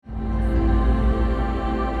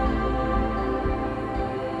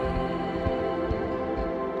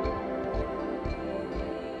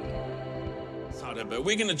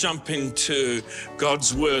We're going to jump into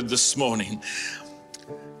God's Word this morning.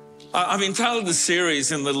 I've entitled the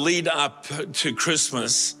series in the lead up to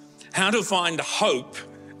Christmas, How to Find Hope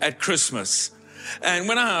at Christmas. And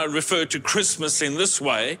when I refer to Christmas in this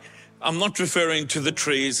way, I'm not referring to the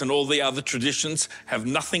trees and all the other traditions, have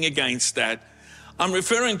nothing against that. I'm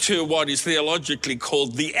referring to what is theologically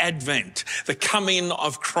called the Advent, the coming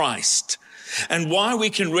of Christ. And why we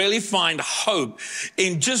can really find hope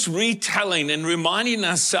in just retelling and reminding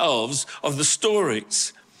ourselves of the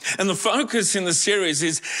stories. And the focus in the series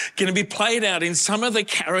is going to be played out in some of the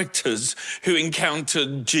characters who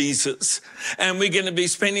encountered Jesus. And we're going to be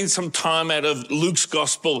spending some time out of Luke's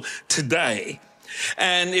gospel today.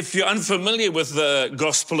 And if you're unfamiliar with the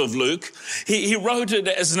Gospel of Luke, he wrote it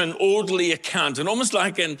as an orderly account, and almost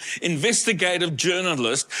like an investigative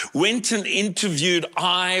journalist went and interviewed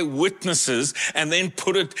eyewitnesses and then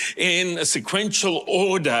put it in a sequential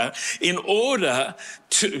order in order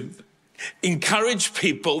to encourage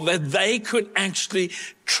people that they could actually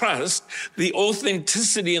trust the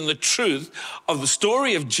authenticity and the truth of the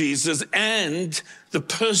story of Jesus and the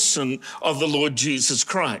person of the Lord Jesus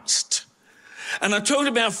Christ. And I talked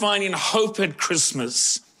about finding hope at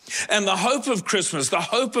Christmas. And the hope of Christmas, the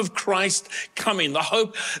hope of Christ coming, the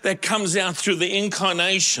hope that comes out through the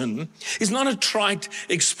incarnation is not a trite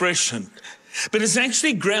expression, but it's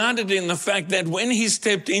actually grounded in the fact that when he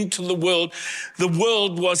stepped into the world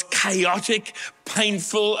was chaotic,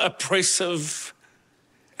 painful, oppressive,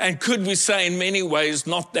 and could we say in many ways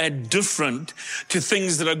not that different to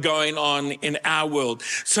things that are going on in our world.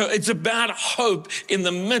 So it's about hope in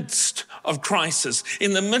the midst of crisis,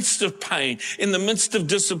 in the midst of pain, in the midst of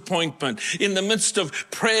disappointment, in the midst of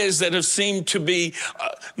prayers that have seemed to be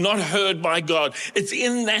not heard by God. It's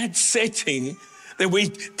in that setting that we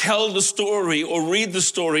tell the story or read the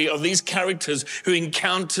story of these characters who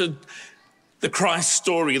encountered the Christ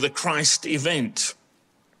story, the Christ event.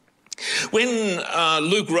 When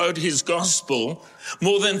Luke wrote his gospel,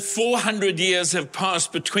 more than 400 years have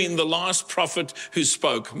passed between the last prophet who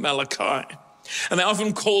spoke, Malachi. And they're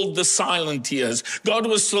often called the silent years. God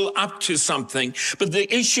was still up to something, but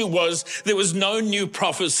the issue was there was no new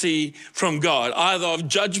prophecy from God, either of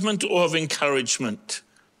judgment or of encouragement.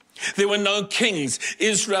 There were no kings.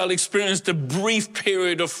 Israel experienced a brief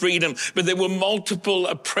period of freedom, but there were multiple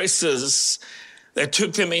oppressors that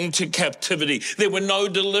took them into captivity. There were no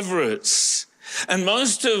deliverers. And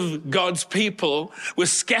most of God's people were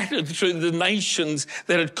scattered through the nations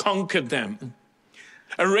that had conquered them.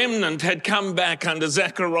 A remnant had come back under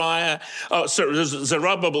Zerubbabel,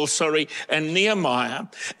 and Nehemiah,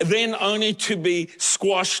 then only to be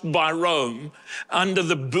squashed by Rome under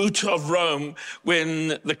the boot of Rome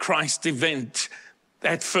when the Christ event,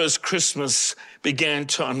 that first Christmas, began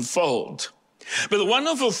to unfold. But the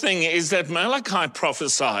wonderful thing is that Malachi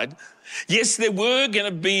prophesied, yes, there were going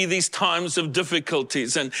to be these times of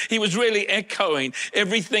difficulties, and he was really echoing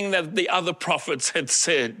everything that the other prophets had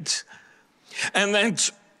said. And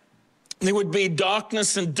that there would be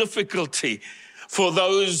darkness and difficulty for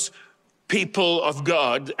those people of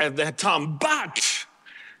God at that time. But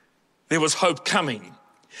there was hope coming.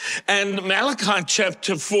 And Malachi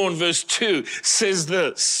chapter 4 and verse 2 says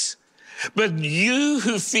this, "But you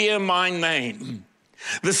who fear my name,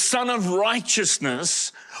 the Son of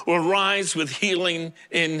Righteousness will rise with healing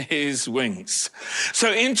in his wings."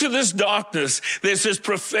 So into this darkness, there's this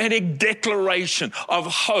prophetic declaration of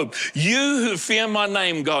hope. You who fear my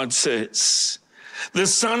name, God says, the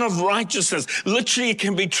Son of Righteousness, literally it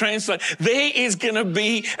can be translated. There is going to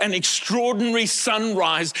be an extraordinary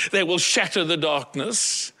sunrise that will shatter the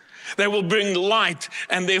darkness, that will bring light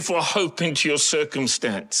and therefore hope into your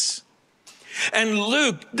circumstance. And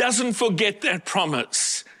Luke doesn't forget that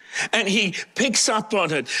promise. And he picks up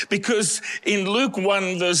on it because in Luke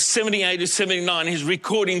 1, verse 78 to 79, he's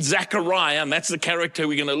recording Zechariah, and that's the character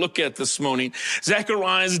we're going to look at this morning.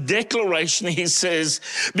 Zechariah's declaration, he says,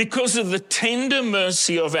 "Because of the tender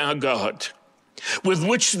mercy of our God, with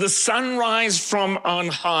which the sunrise from on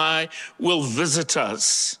high will visit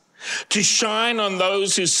us, to shine on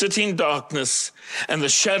those who sit in darkness and the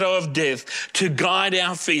shadow of death, to guide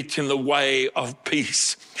our feet in the way of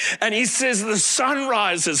peace." And he says the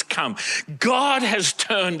sunrise has come. God has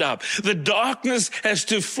turned up. The darkness has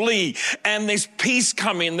to flee. And there's peace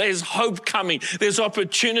coming. There's hope coming. There's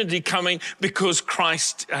opportunity coming because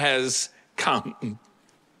Christ has come.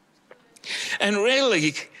 And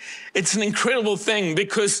really, it's an incredible thing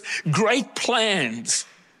because great plans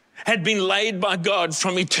had been laid by God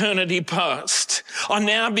from eternity past are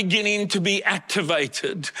now beginning to be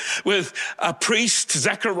activated with a priest,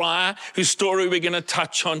 Zechariah, whose story we're going to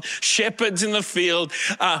touch on, shepherds in the field,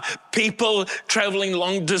 people traveling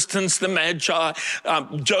long distance, the Magi,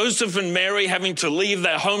 Joseph and Mary having to leave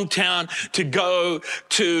their hometown to go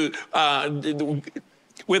to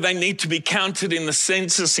where they need to be counted in the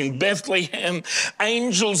census in Bethlehem.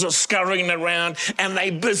 Angels are scurrying around and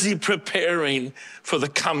they're busy preparing for the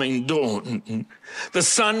coming dawn. The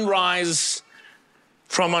sunrise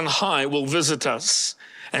from on high will visit us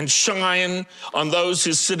and shine on those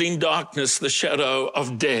who sit in darkness, the shadow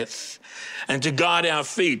of death, and to guide our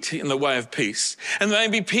feet in the way of peace. And there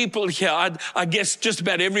may be people here, I guess just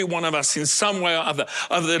about every one of us in some way or other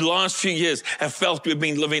over the last few years have felt we've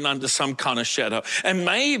been living under some kind of shadow. And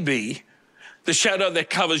maybe the shadow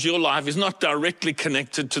that covers your life is not directly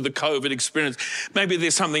connected to the COVID experience. Maybe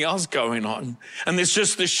there's something else going on. And there's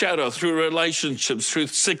just the shadow through relationships, through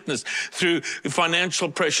sickness, through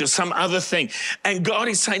financial pressure, some other thing. And God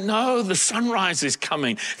is saying, no, the sunrise is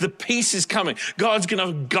coming. The peace is coming. God's going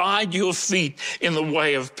to guide your feet in the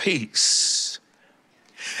way of peace.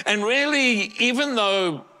 And really, even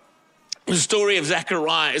though the story of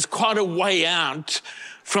Zechariah is quite a way out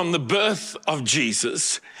from the birth of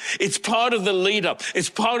Jesus, it's part of the lead up. It's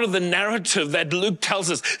part of the narrative that Luke tells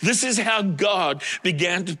us. This is how God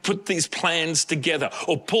began to put these plans together,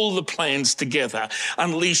 or pull the plans together,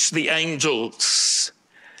 unleash the angels.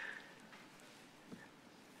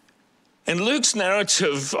 And Luke's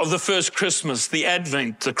narrative of the first Christmas, the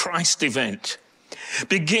Advent, the Christ event,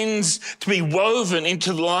 begins to be woven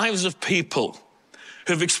into the lives of people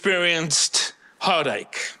who've experienced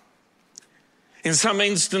heartache, in some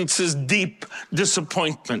instances, deep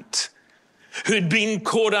disappointment, who'd been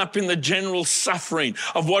caught up in the general suffering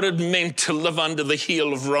of what it meant to live under the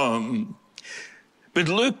heel of Rome. But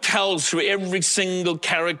Luke tells through every single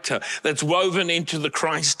character that's woven into the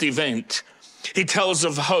Christ event, he tells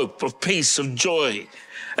of hope, of peace, of joy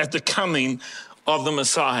at the coming of the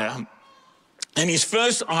Messiah. And his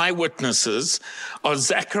first eyewitnesses are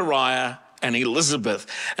Zechariah and Elizabeth,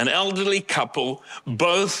 an elderly couple,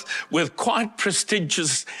 both with quite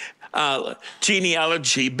prestigious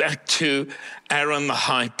genealogy back to Aaron the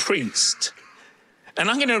high priest. And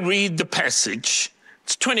I'm going to read the passage.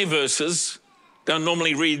 It's 20 verses. Don't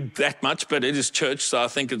normally read that much, but it is church, so I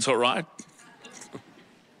think it's all right.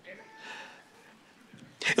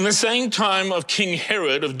 In the same time of King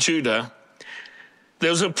Herod of Judah, there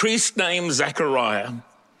was a priest named Zechariah,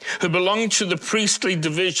 who belonged to the priestly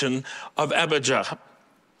division of Abijah.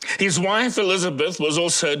 His wife Elizabeth was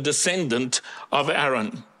also a descendant of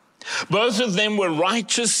Aaron. Both of them were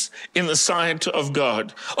righteous in the sight of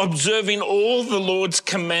God, observing all the Lord's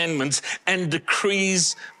commandments and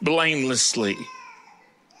decrees blamelessly.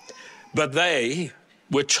 But they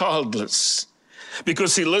were childless,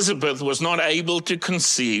 because Elizabeth was not able to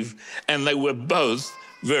conceive, and they were both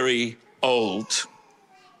very old.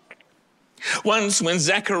 Once, when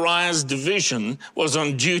Zechariah's division was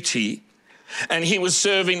on duty and he was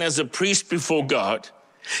serving as a priest before God,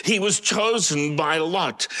 he was chosen by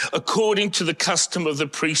lot, according to the custom of the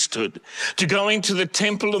priesthood, to go into the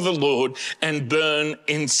temple of the Lord and burn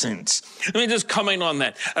incense. Let me just comment on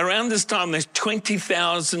that. Around this time, there's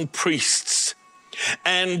 20,000 priests,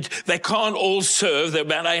 and they can't all serve. There are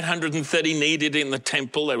about 830 needed in the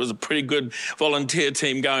temple. There was a pretty good volunteer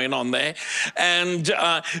team going on there. And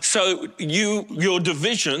so your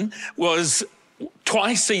division was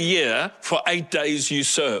twice a year for 8 days you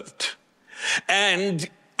served. And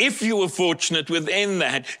if you were fortunate within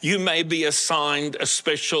that, you may be assigned a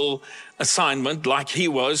special assignment, like he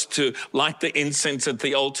was, to light the incense at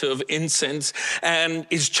the altar of incense, and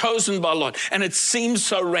is chosen by lot. And it seems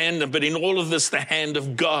so random, but in all of this, the hand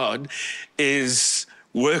of God is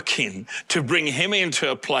working to bring him into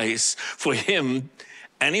a place for him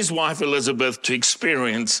and his wife Elizabeth to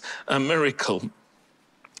experience a miracle.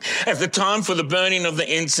 At the time for the burning of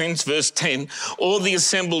the incense, verse 10, all the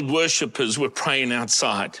assembled worshippers were praying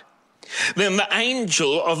outside. Then the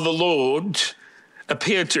angel of the Lord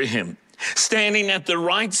appeared to him, standing at the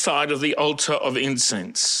right side of the altar of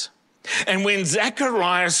incense. And when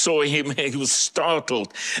Zechariah saw him, he was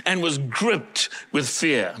startled and was gripped with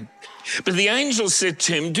fear. But the angel said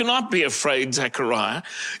to him, "Do not be afraid, Zechariah.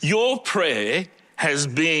 Your prayer has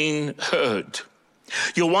been heard.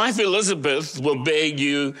 Your wife Elizabeth will bear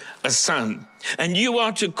you a son, and you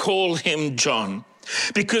are to call him John,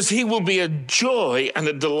 because he will be a joy and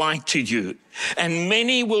a delight to you, and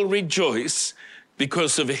many will rejoice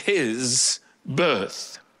because of his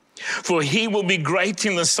birth. For he will be great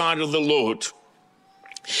in the sight of the Lord.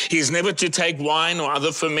 He is never to take wine or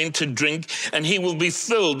other fermented drink, and he will be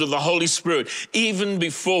filled with the Holy Spirit even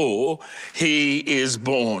before he is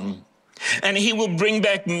born. And he will bring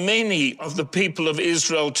back many of the people of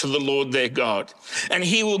Israel to the Lord their God. And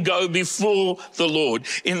he will go before the Lord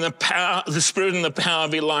in the spirit and the power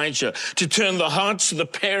of Elijah, to turn the hearts of the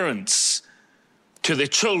parents to their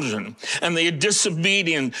children, and the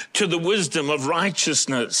disobedient to the wisdom of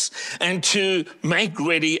righteousness, and to make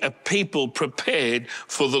ready a people prepared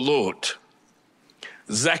for the Lord.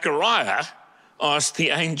 Zechariah asked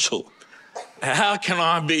the angel, "How can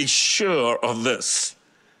I be sure of this?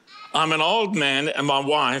 I'm an old man and my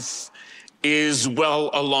wife is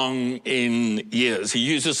well along in years." He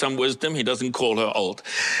uses some wisdom. He doesn't call her old.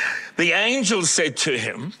 The angel said to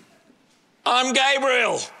him, "I'm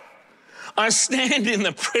Gabriel. I stand in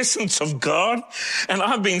the presence of God, and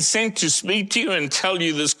I've been sent to speak to you and tell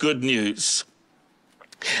you this good news.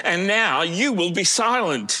 And now you will be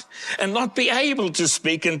silent and not be able to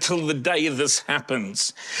speak until the day this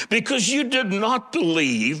happens, because you did not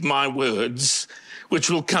believe my words, which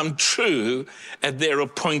will come true at their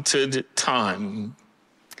appointed time."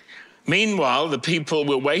 Meanwhile, the people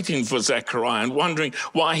were waiting for Zechariah and wondering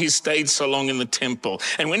why he stayed so long in the temple.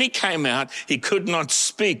 And when he came out, he could not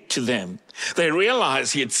speak to them. They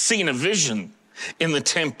realized he had seen a vision in the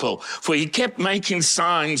temple, for he kept making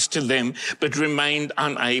signs to them, but remained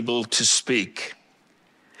unable to speak.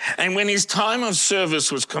 And when his time of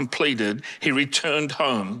service was completed, he returned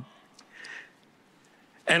home.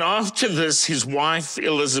 And after this, his wife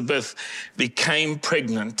Elizabeth became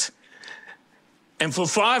pregnant, and for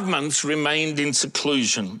 5 months remained in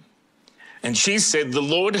seclusion. And she said, "The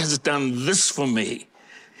Lord has done this for me.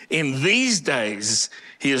 In these days,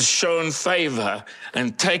 he has shown favor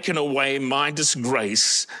and taken away my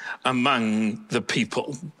disgrace among the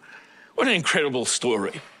people." What an incredible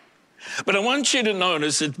story. But I want you to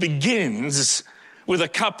notice it begins with a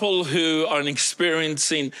couple who are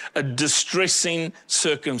experiencing a distressing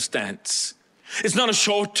circumstance. It's not a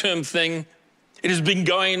short-term thing. It has been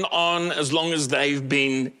going on as long as they've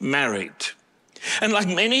been married. And like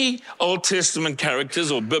many Old Testament characters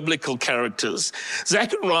or biblical characters,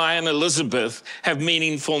 Zechariah and Elizabeth have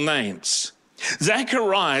meaningful names.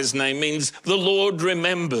 Zechariah's name means the Lord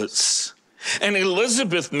remembers. And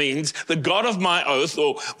Elizabeth means the God of my oath,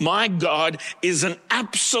 or my God is an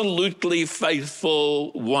absolutely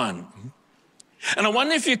faithful one. And I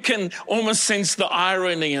wonder if you can almost sense the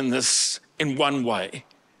irony in this in one way.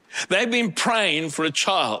 They've been praying for a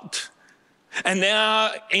child, and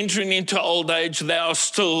now entering into old age, they are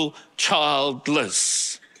still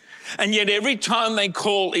childless. And yet every time they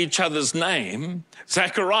call each other's name,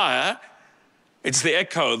 Zechariah, it's the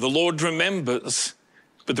echo, the Lord remembers.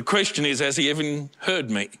 But the question is, has he even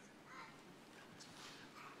heard me?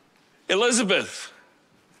 Elizabeth,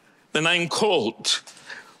 the name called,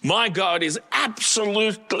 my God is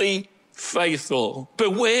absolutely faithful.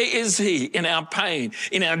 But where is he in our pain,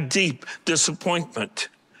 in our deep disappointment?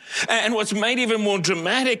 And what's made even more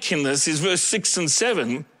dramatic in this is verse 6 and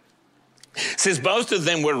 7 says both of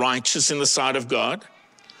them were righteous in the sight of God,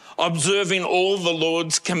 observing all the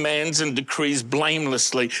Lord's commands and decrees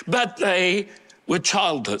blamelessly, but they were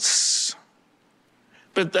childless.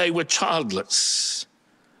 But they were childless.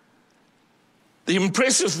 The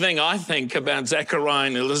impressive thing, I think, about Zechariah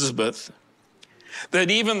and Elizabeth,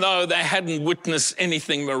 that even though they hadn't witnessed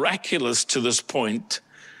anything miraculous to this point,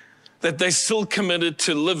 that they still committed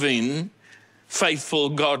to living faithful,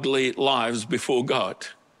 godly lives before God.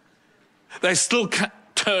 They still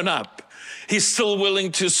turn up. He's still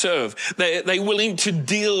willing to serve. They're willing to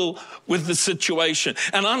deal with the situation.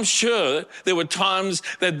 And I'm sure there were times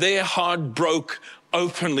that their heart broke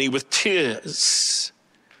openly with tears.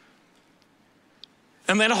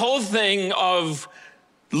 And that whole thing of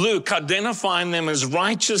Luke identifying them as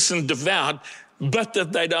righteous and devout, but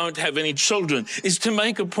that they don't have any children, is to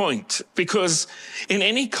make a point. Because in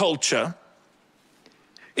any culture,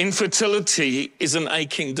 infertility is an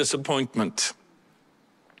aching disappointment.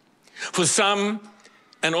 For some,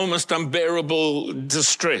 an almost unbearable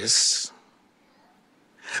distress.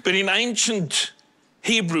 But in ancient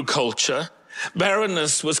Hebrew culture,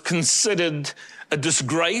 barrenness was considered a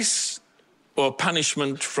disgrace or a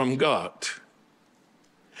punishment from God.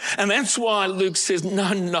 And that's why Luke says,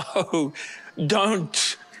 no,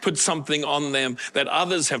 don't put something on them that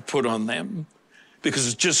others have put on them, because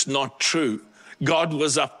it's just not true. God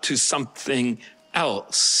was up to something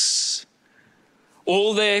else.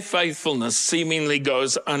 All their faithfulness seemingly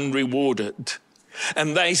goes unrewarded,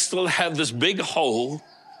 and they still have this big hole,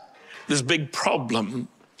 this big problem.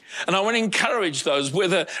 And I want to encourage those,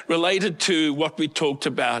 whether related to what we talked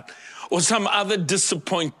about or some other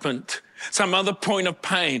disappointment, some other point of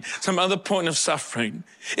pain, some other point of suffering,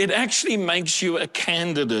 it actually makes you a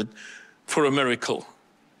candidate for a miracle.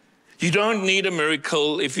 You don't need a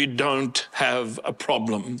miracle if you don't have a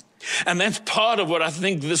problem. And that's part of what I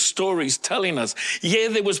think this story is telling us. Yeah,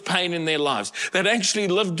 there was pain in their lives. They'd actually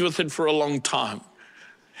lived with it for a long time.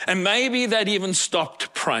 And maybe they'd even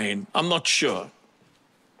stopped praying. I'm not sure.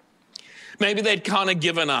 Maybe they'd kind of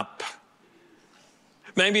given up.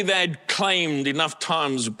 Maybe they'd claimed enough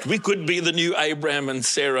times, we could be the new Abraham and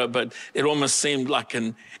Sarah, but it almost seemed like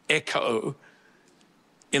an echo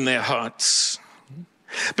in their hearts.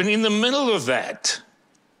 But in the middle of that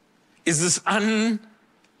is this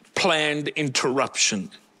unplanned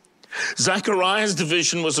interruption. Zechariah's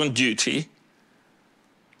division was on duty.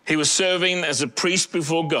 He was serving as a priest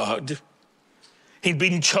before God. He'd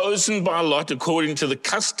been chosen by Lot according to the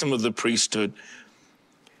custom of the priesthood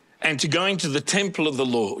and to go into the temple of the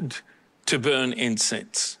Lord to burn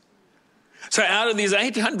incense. So out of these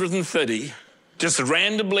 830, just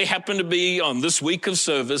randomly happened to be on this week of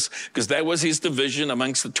service, because that was his division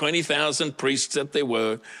amongst the 20,000 priests that there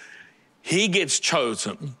were, he gets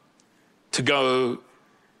chosen to go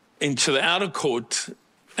into the outer court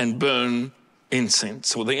and burn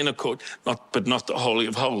incense, or the inner court, but not the Holy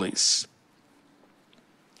of Holies.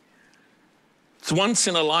 It's a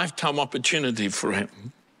once-in-a-lifetime opportunity for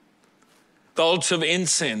him. The altar of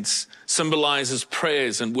incense symbolizes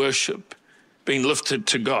prayers and worship being lifted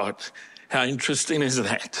to God. How interesting is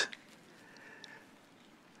that?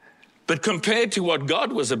 But compared to what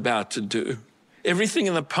God was about to do, everything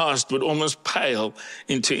in the past would almost pale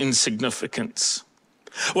into insignificance.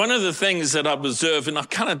 One of the things that I've observed, and I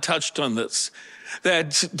kind of touched on this,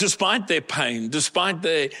 that despite their pain, despite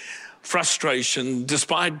their frustration,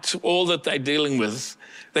 despite all that they're dealing with,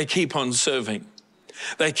 they keep on serving.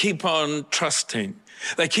 They keep on trusting.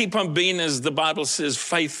 They keep on being, as the Bible says,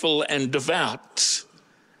 faithful and devout.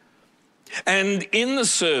 And in the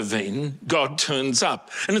serving, God turns up.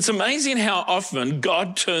 And it's amazing how often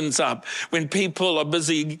God turns up when people are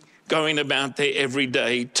busy going about their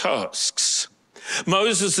everyday tasks.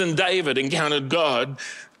 Moses and David encountered God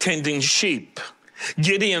tending sheep.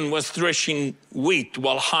 Gideon was threshing wheat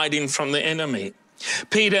while hiding from the enemy.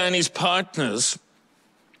 Peter and his partners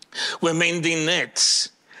were mending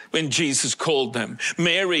nets when Jesus called them.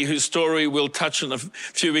 Mary, whose story we'll touch on a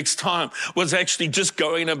few weeks' time, was actually just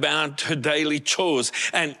going about her daily chores,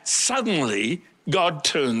 and suddenly God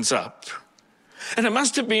turns up. And it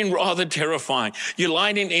must have been rather terrifying. You're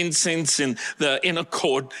lighting incense in the inner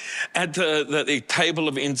court at the table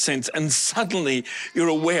of incense, and suddenly you're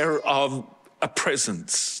aware of a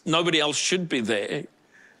presence. Nobody else should be there,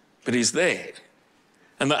 but he's there.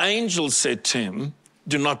 And the angel said to him,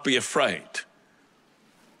 do not be afraid.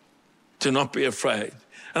 Do not be afraid.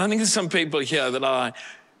 And I think there's some people here that I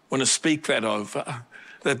want to speak that over,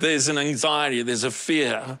 that there's an anxiety, there's a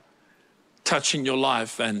fear touching your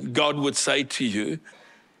life. And God would say to you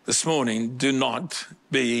this morning, do not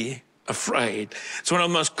be afraid. It's one of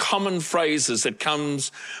the most common phrases that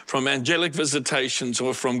comes from angelic visitations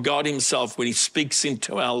or from God himself when he speaks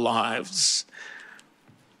into our lives.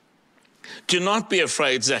 Do not be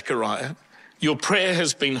afraid, Zechariah. Your prayer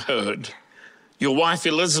has been heard. Your wife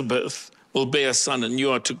Elizabeth will bear a son, and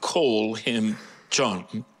you are to call him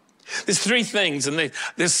John. There's three things, and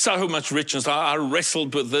there's so much richness. I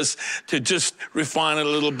wrestled with this to just refine it a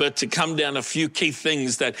little bit, to come down a few key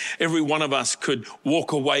things that every one of us could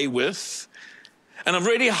walk away with. And I've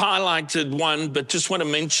already highlighted one, but just want to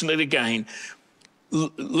mention it again.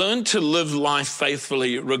 Learn to live life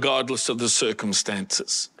faithfully regardless of the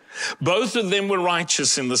circumstances. Both of them were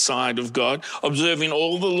righteous in the sight of God, observing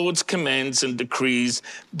all the Lord's commands and decrees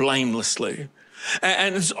blamelessly.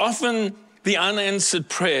 And it's often the unanswered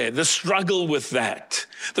prayer, the struggle with that,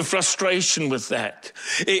 the frustration with that.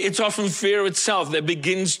 It's often fear itself that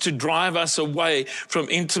begins to drive us away from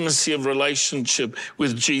intimacy of relationship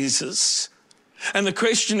with Jesus. And the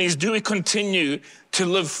question is, do we continue to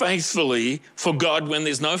live faithfully for God when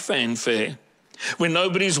there's no fanfare, when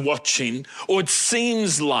nobody's watching, or it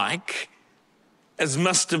seems like, as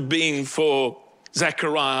must have been for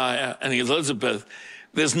Zechariah and Elizabeth,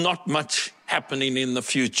 there's not much happening in the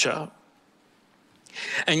future?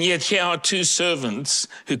 And yet here are two servants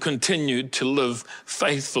who continued to live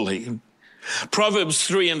faithfully. Proverbs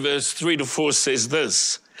 3 and verse 3-4 says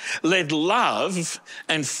this, let love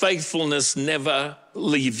and faithfulness never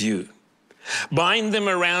leave you. Bind them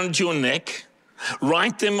around your neck,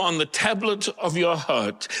 write them on the tablet of your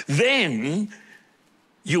heart. Then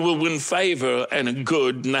you will win favor and a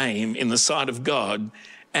good name in the sight of God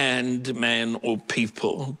and man or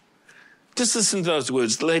people. Just listen to those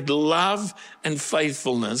words. Let love and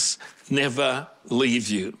faithfulness never leave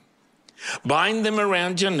you. Bind them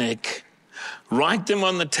around your neck. Write them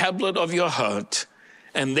on the tablet of your heart,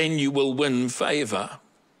 and then you will win favor.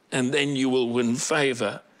 And then you will win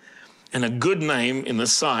favor and a good name in the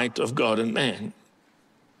sight of God and man.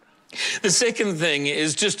 The second thing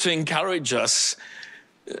is just to encourage us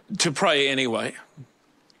to pray anyway.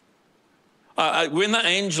 When the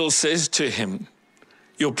angel says to him,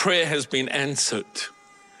 your prayer has been answered,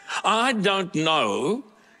 I don't know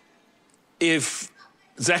if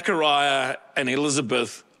Zechariah and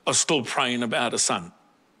Elizabeth are still praying about a son.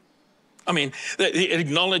 I mean, it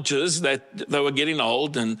acknowledges that they were getting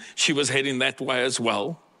old and she was heading that way as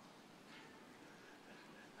well.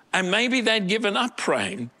 And maybe they'd given up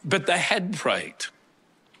praying, but they had prayed.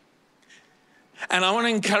 And I want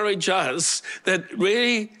to encourage us that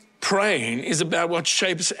really praying is about what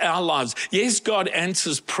shapes our lives. Yes, God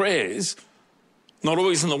answers prayers, not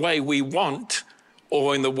always in the way we want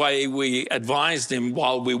or in the way we advised him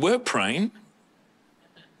while we were praying.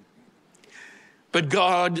 But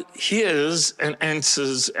God hears and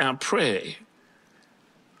answers our prayer.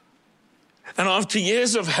 And after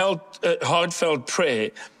years of heartfelt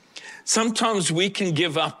prayer, sometimes we can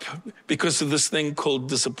give up because of this thing called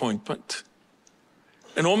disappointment.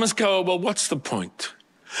 And almost go, well, what's the point?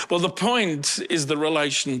 Well, the point is the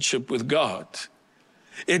relationship with God.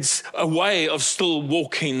 It's a way of still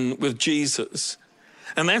walking with Jesus.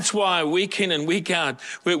 And that's why week in and week out,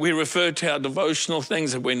 we refer to our devotional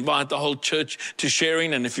things and we invite the whole church to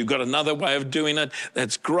sharing. And if you've got another way of doing it,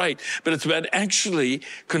 that's great. But it's about actually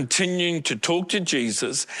continuing to talk to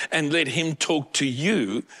Jesus and let him talk to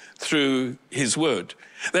you through his word.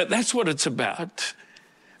 That's what it's about.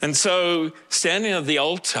 And so standing at the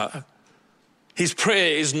altar, his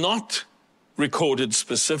prayer is not recorded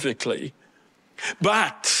specifically,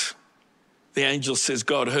 but the angel says,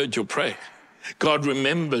 God heard your prayer. God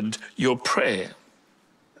remembered your prayer.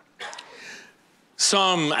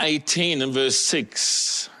 Psalm 18 and verse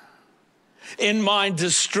 6. In my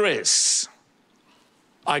distress,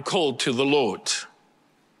 I called to the Lord.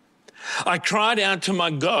 I cried out to my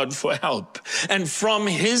God for help, and from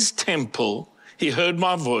his temple he heard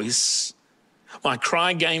my voice. My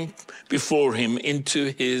cry came before him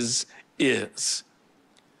into his ears.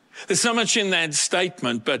 There's so much in that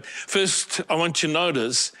statement, but first I want you to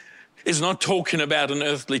notice is not talking about an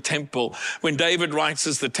earthly temple. When David writes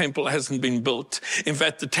this, the temple hasn't been built. In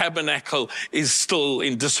fact, the tabernacle is still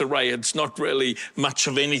in disarray. It's not really much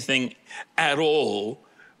of anything at all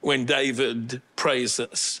when David prays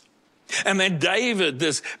this. And then David,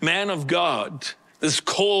 this man of God, this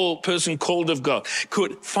person called of God,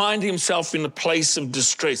 could find himself in a place of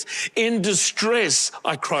distress. In distress,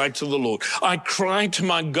 I cried to the Lord. I cried to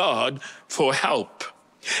my God for help.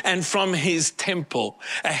 And from his temple,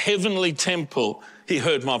 a heavenly temple, he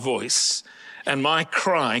heard my voice. And my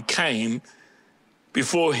cry came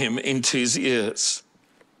before him into his ears.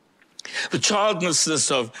 The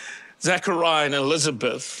childlessness of Zechariah and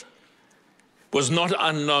Elizabeth was not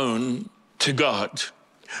unknown to God,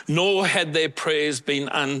 nor had their prayers been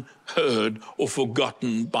unheard or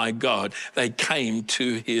forgotten by God. They came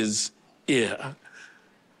to his ear.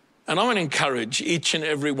 And I want to encourage each and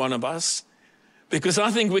every one of us, because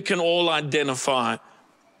I think we can all identify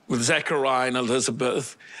with Zechariah and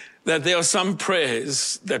Elizabeth that there are some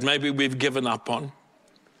prayers that maybe we've given up on.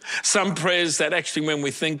 Some prayers that actually, when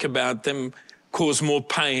we think about them, cause more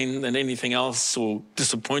pain than anything else or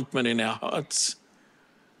disappointment in our hearts.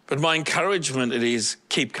 But my encouragement is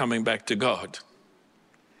keep coming back to God.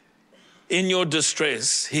 In your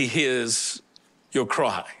distress, he hears your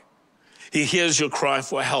cry. He hears your cry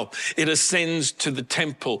for help. It ascends to the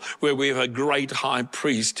temple where we have a great high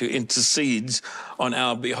priest who intercedes on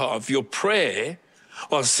our behalf. Your prayer,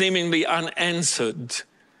 while seemingly unanswered,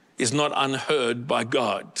 is not unheard by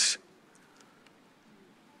God.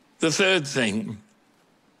 The third thing,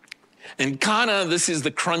 and this is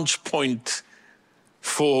the crunch point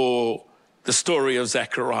for the story of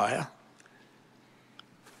Zechariah.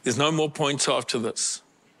 There's no more points after this.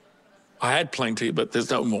 I had plenty, but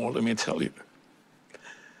there's no more, let me tell you.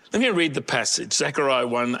 Let me read the passage, Zechariah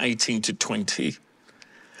 1, 18 to 20.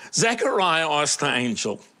 Zechariah asked the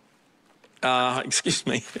angel,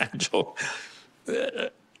 angel,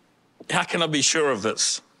 how can I be sure of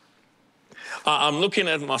this? I'm looking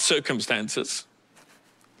at my circumstances,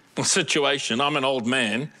 my situation. I'm an old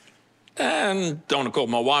man, and don't want to call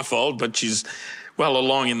my wife old, but she's well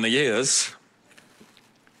along in the years.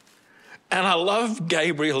 And I love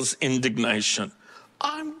Gabriel's indignation.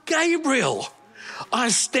 I'm Gabriel. I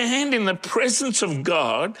stand in the presence of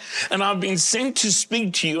God, and I've been sent to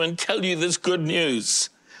speak to you and tell you this good news.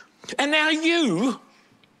 And now you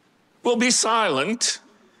will be silent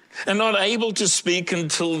and not able to speak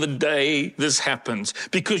until the day this happens,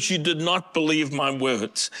 because you did not believe my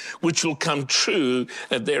words, which will come true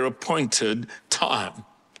at their appointed time.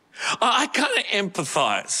 I kind of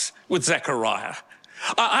empathize with Zechariah.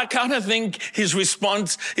 I kind of think his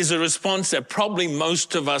response is a response that probably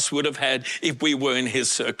most of us would have had if we were in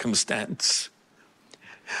his circumstance.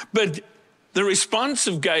 But the response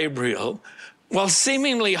of Gabriel, while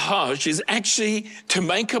seemingly harsh, is actually to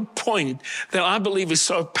make a point that I believe is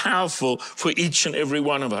so powerful for each and every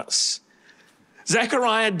one of us.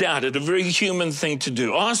 Zechariah doubted, a very human thing to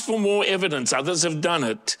do. Asked for more evidence. Others have done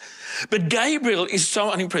it. But Gabriel is so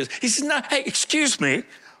unimpressed. He says, no, hey, excuse me,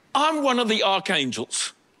 I'm one of the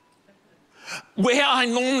archangels. Where I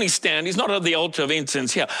normally stand is not at the altar of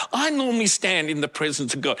incense here. I normally stand in the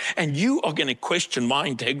presence of God. And you are going to question my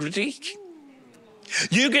integrity?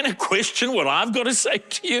 You're going to question what I've got to say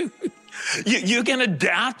to you? You're going to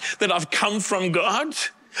doubt that I've come from God?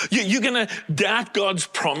 You're going to doubt God's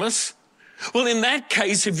promise? Well, in that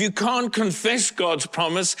case, if you can't confess God's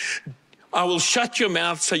promise, I will shut your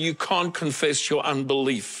mouth so you can't confess your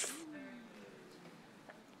unbelief.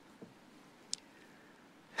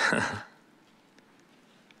 I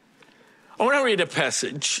want to read a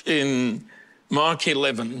passage in Mark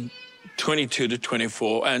 11, 22 to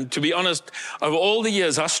 24. And to be honest, over all the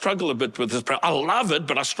years, I struggle a bit with this prayer. I love it,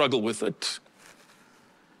 but I struggle with it.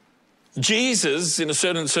 Jesus, in a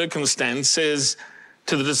certain circumstance, says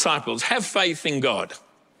to the disciples, have faith in God.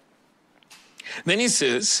 Then he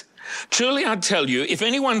says, truly I tell you, if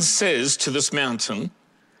anyone says to this mountain,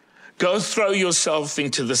 go throw yourself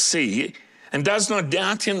into the sea, and does not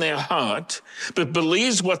doubt in their heart, but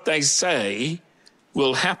believes what they say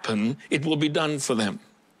will happen, it will be done for them.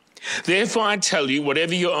 Therefore I tell you,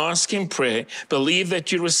 whatever you ask in prayer, believe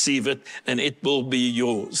that you receive it, and it will be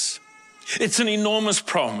yours. It's an enormous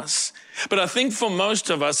promise, but I think for most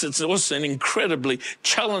of us, it's also an incredibly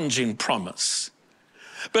challenging promise.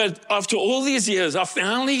 But after all these years, I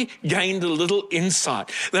finally gained a little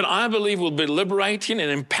insight that I believe will be liberating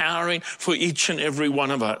and empowering for each and every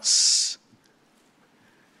one of us.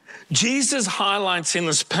 Jesus highlights in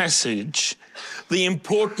this passage the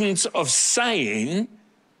importance of saying,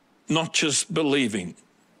 not just believing.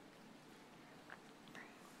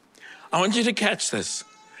 I want you to catch this.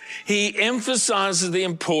 He emphasizes the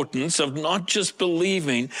importance of not just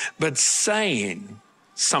believing, but saying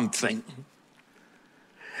something.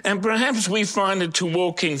 And perhaps we find it to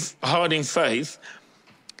walk hard in faith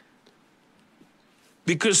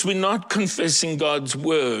because we're not confessing God's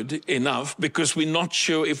word enough, because we're not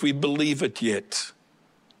sure if we believe it yet.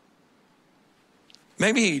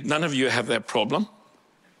 Maybe none of you have that problem.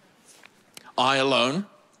 I alone.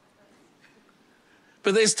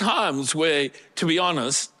 But there's times where, to be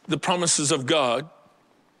honest, the promises of God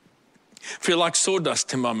feel like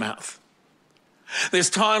sawdust in my mouth. There's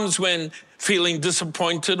times when feeling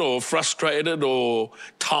disappointed or frustrated or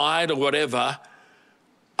tired or whatever,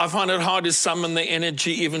 I find it hard to summon the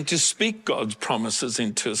energy even to speak God's promises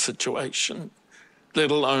into a situation, let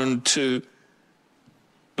alone to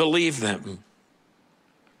believe them.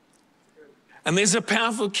 And there's a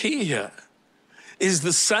powerful key here, is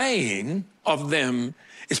the saying of them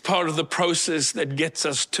is part of the process that gets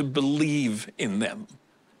us to believe in them.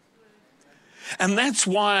 And that's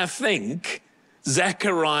why I think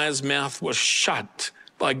Zechariah's mouth was shut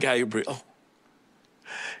by Gabriel.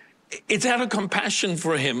 It's out of compassion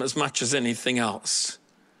for him as much as anything else.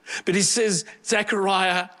 But he says,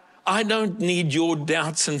 Zechariah, I don't need your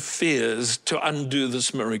doubts and fears to undo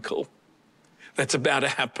this miracle that's about to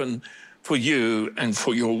happen for you and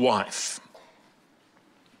for your wife.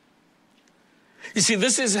 You see,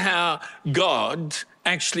 this is how God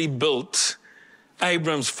actually built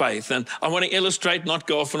Abram's faith. And I want to illustrate, not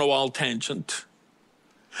go off on a wild tangent.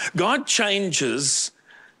 God changes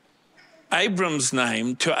Abram's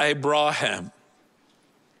name to Abraham.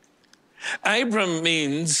 Abram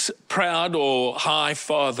means proud or high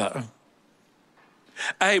father.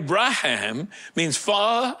 Abraham means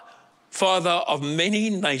father of many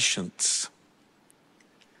nations.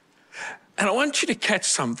 And I want you to catch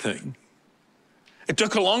something. It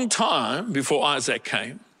took a long time before Isaac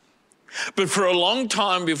came. But for a long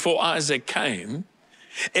time before Isaac came,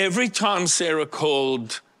 every time Sarah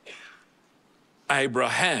called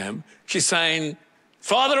Abraham, she's saying,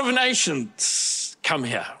 Father of nations, come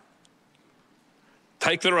here.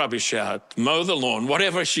 Take the rubbish out, mow the lawn,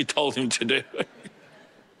 whatever she told him to do.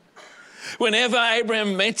 Whenever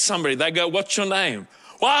Abraham met somebody, they go, what's your name?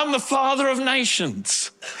 Well, I'm the father of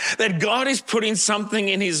nations. That God is putting something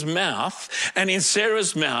in his mouth and in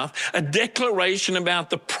Sarah's mouth, a declaration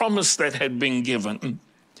about the promise that had been given.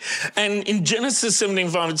 And in Genesis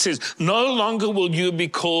 17:5, it says, no longer will you be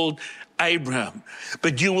called Abraham,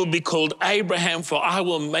 but you will be called Abraham, for I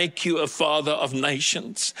will make you a father of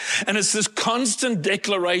nations. And it's this constant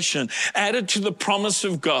declaration added to the promise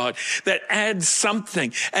of God that adds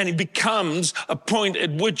something, and it becomes a point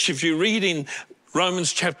at which, if you read in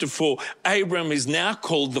Romans chapter 4, Abraham is now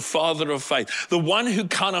called the father of faith, the one who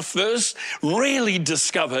kind of first really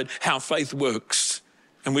discovered how faith works.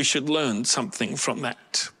 And we should learn something from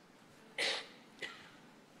that.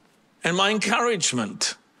 And my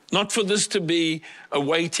encouragement, not for this to be a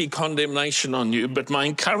weighty condemnation on you, but my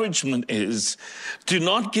encouragement is, do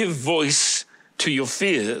not give voice to your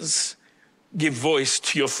fears, give voice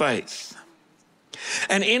to your faith.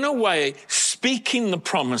 And in a way, speaking the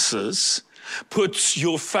promises puts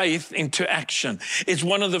your faith into action. It's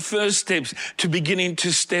one of the first steps to beginning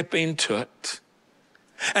to step into it.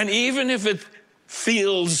 And even if it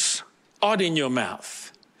feels odd in your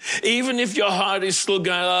mouth, even if your heart is still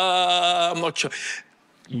going, I'm not sure.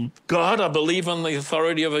 God, I believe on the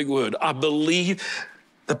authority of your word. I believe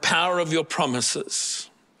the power of your promises.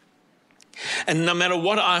 And no matter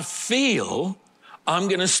what I feel, I'm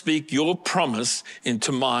going to speak your promise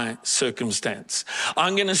into my circumstance.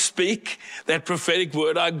 I'm going to speak that prophetic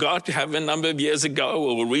word I got to have a number of years ago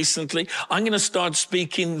or recently. I'm going to start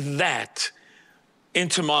speaking that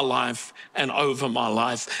into my life and over my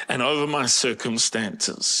life and over my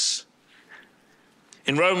circumstances.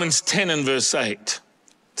 In Romans 10 and verse 8,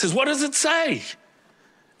 it says, what does it say?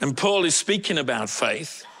 And Paul is speaking about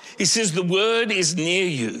faith. He says, the word is near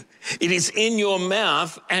you. It is in your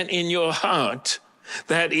mouth and in your heart.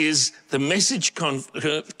 That is the message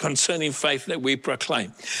concerning faith that we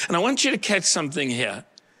proclaim. And I want you to catch something here.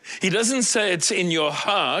 He doesn't say it's in your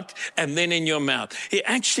heart and then in your mouth. He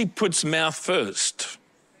actually puts mouth first.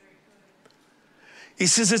 He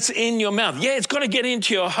says it's in your mouth. Yeah, it's got to get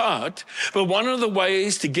into your heart, but one of the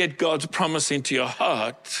ways to get God's promise into your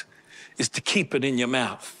heart is to keep it in your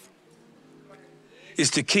mouth. Is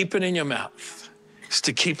to keep it in your mouth. Is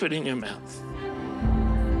to keep it in your mouth.